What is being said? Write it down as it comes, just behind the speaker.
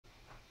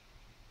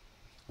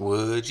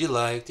Would you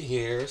like to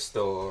hear a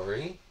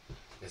story?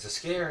 It's a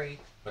scary,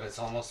 but it's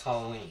almost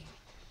Halloween.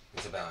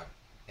 It's about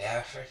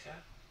Africa.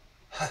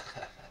 Africa.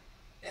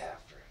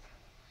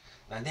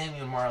 Now,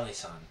 Damian Marley's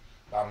son,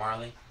 Bob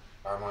Marley,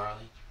 Bob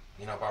Marley,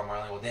 you know Bob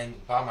Marley? Well, then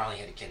Bob Marley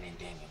had a kid named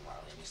Damian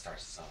Marley, and he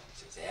starts the song. He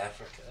says,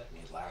 Africa,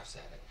 and he laughs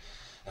at it.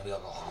 And we all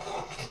go,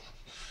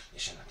 you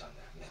shouldn't have done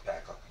that. And they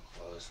back up and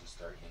close and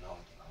start, they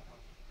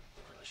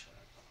really shouldn't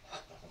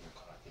have.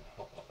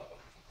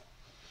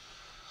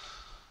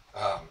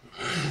 Oh,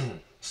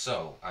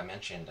 so, I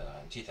mentioned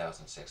in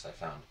 2006, I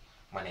found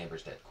my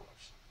neighbor's dead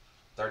corpse.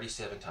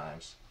 37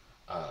 times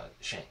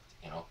shanked,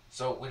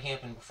 So, what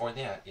happened before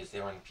that is they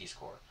were in the Peace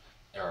Corps.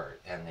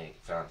 And they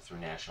found through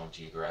National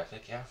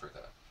Geographic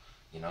Africa,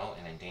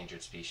 an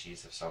endangered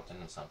species of something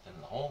and something.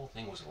 And the whole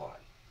thing was a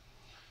lie.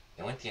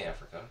 They went to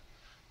Africa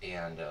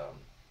and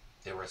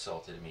they were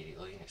assaulted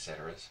immediately and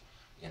etc.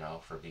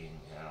 For being,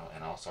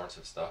 and all sorts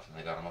of stuff. And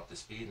they got them up to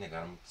speed and they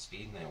got them up to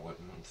speed and they went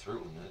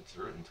through and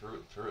through it and through it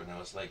and through it. And it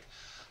was like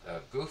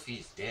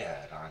Goofy's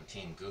dad on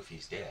Team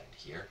Goofy's Dad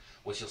here,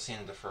 which you'll see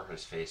in the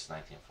Furhurst Face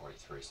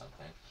 1943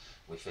 something.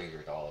 We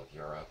figured all of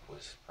Europe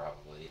was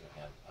probably,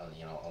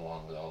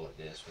 along with all of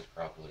this, was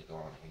probably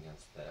going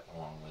against that,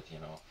 along with,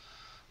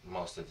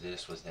 most of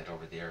this was that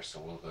over there, so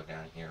we'll go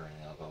down here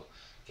and they'll go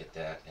get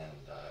that,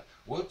 and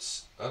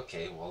whoops,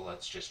 okay, well,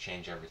 let's just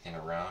change everything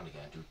around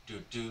again.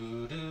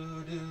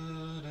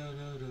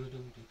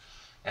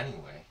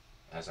 Anyway,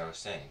 as I was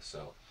saying,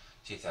 so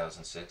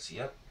 2006,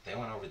 yep, they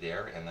went over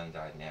there and then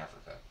died in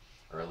Africa,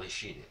 or at least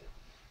she did.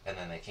 And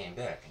then they came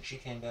back, and she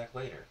came back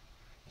later,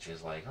 and she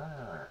was like,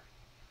 I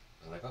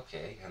was like,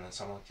 okay, and then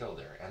someone killed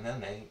her. And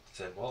then they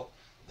said, well,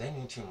 they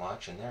knew too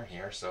much and they're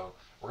here, so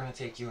we're going to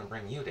take you and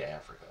bring you to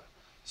Africa.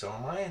 So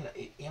am I an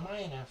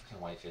African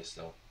whiteface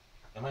still?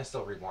 Am I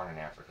still reborn in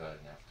Africa,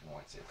 an African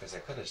whiteface? Because I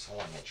could have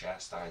sworn they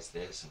chastised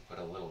this and put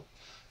a little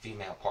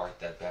female part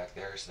that back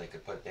there so they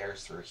could put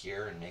theirs through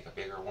here and make a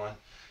bigger one.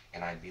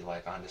 And I'd be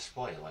like on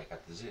display, like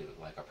at the zoo,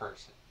 like a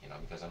person,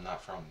 because I'm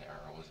not from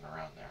there. I wasn't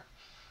around there.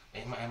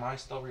 Am I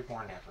still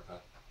reborn in Africa?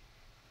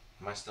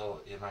 Am I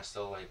still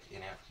like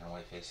in African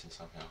white facing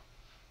somehow?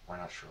 We're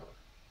not sure.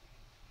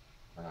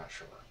 We're not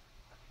sure.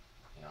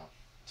 You know.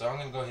 So I'm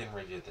gonna go ahead and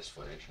review this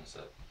footage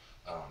instead.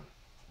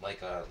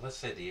 Let's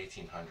say the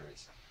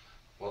 1800s.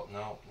 Well,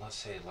 no, let's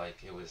say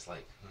like it was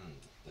like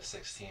the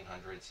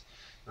 1600s.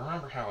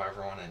 Remember how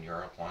everyone in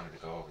Europe wanted to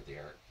go over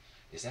there?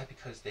 Is that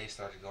because they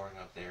started going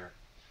up there?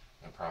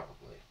 And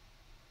probably.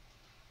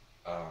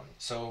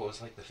 So it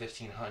was like the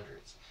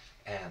 1500s.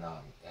 And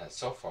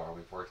so far,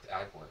 I've worked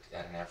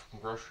at an African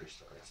grocery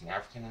store. It's an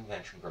African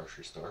invention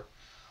grocery store.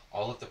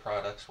 All of the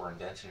products were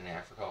invented in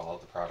Africa. All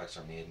of the products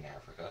are made in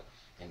Africa,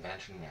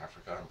 invented in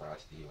Africa, and brought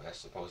to the U.S.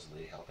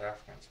 supposedly to help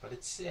Africans.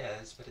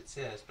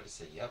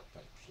 Yep.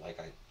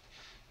 But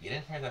you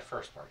didn't hear that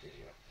first part, did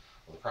you?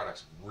 Well, the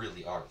products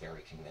really are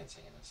very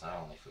convincing, and it's not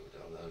only food,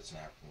 although it's an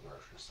African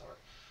grocery store.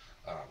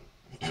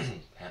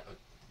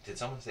 Did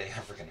someone say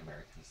African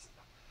Americans?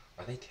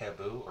 Are they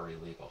taboo or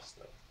illegal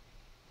still?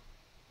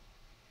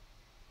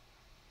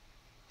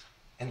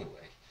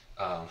 Anyway,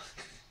 um,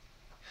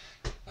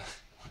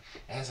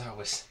 as I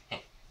was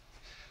saying,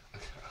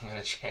 I'm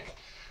gonna check.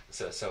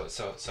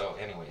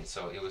 Anyway,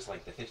 so it was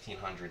like the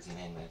 1500s and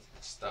they invented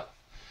this stuff,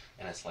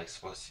 and it's like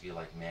supposed to be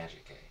like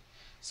magic, eh?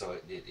 So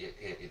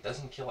it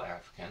doesn't kill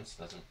Africans,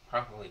 doesn't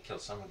probably kill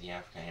some of the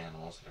African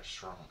animals that are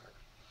stronger,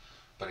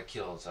 but it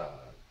kills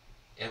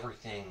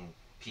everything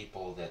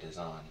people that is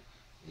on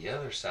the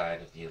other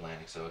side of the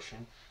Atlantic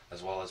Ocean,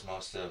 as well as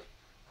most of,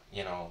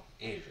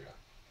 Asia,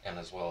 and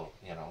as well,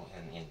 in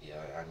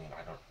India. I mean,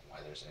 I don't know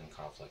why there's any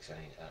conflicts in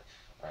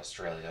or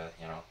Australia,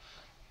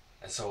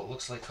 And so it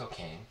looks like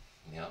cocaine,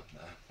 and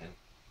it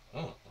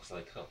looks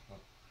like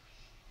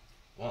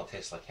well, it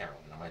tastes like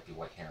heroin. It might be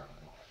white heroin.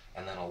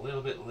 And then a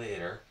little bit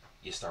later,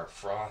 you start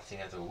frothing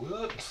at the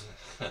whoops,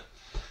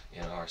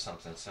 or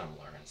something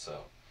similar. And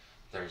so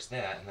there's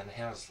that, and then it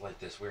has like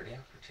this weird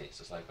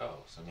aftertaste. It's like,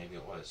 oh, so maybe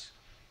it was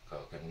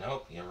coke. And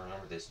nope, you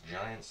remember this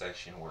giant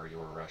section where you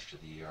were rushed to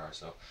the ER.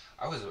 So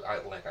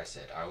like I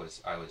said, I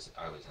was in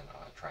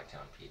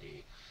Tri-Town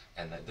PD,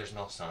 and there's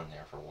no sun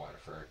there for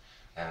Waterford,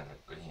 and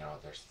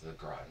there's the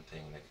Groton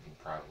thing that can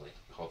probably,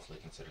 hopefully,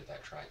 consider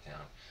that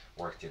Tri-Town.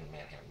 Worked in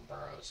Manhattan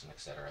boroughs and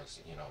etc.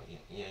 So, you know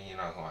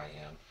who I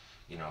am.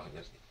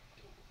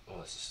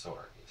 Well, it's a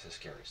story. It's a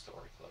scary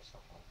story, close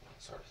up,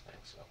 sort of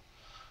thing. So,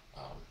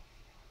 um,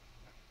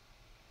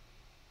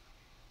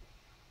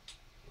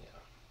 yeah.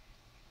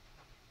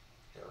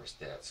 There was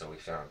that. So we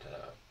found.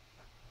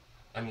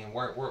 I mean,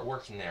 we're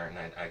working there, and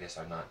I guess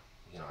I'm not.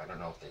 I don't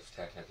know if they've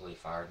technically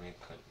fired me.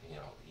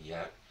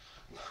 Yet.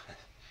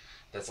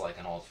 That's like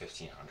an old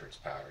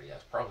 1500s powder. Yeah,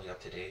 it's probably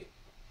up to date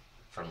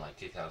from like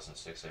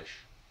 2006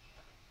 ish,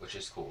 which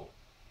is cool.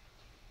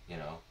 You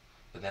know.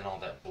 But then all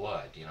that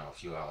blood, a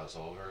few hours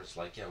older, it's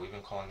like, yeah, we've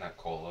been calling that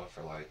cola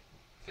for like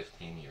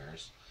 15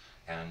 years.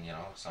 And,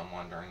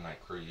 someone during my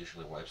crew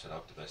usually wipes it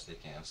up the best they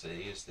can. So they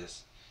use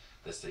this,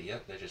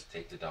 yep, they just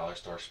take the dollar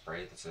store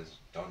spray that says,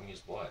 don't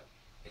use blood.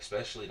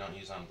 Especially don't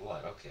use on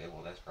blood. Okay,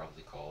 well that's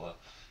probably cola.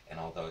 And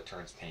although it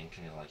turns pink,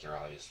 and you're like, you're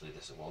obviously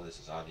this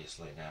is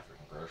obviously an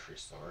African grocery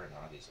store, and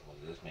obviously, well,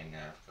 it is made in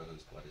Africa.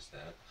 Whose blood is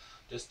that?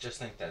 Just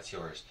think that's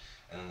yours.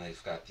 And then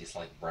they've got these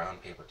like brown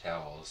paper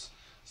towels.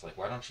 It's like,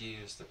 why don't you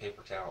use the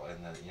paper towel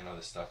and the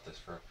the stuff that's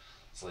for.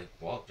 It's like,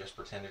 well, just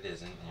pretend it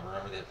isn't. And you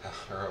remember that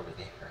powder over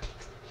there.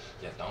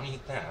 Yeah, don't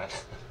eat that.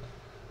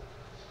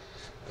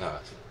 uh,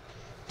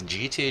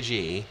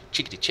 G2G,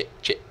 chickity chick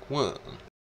chick one.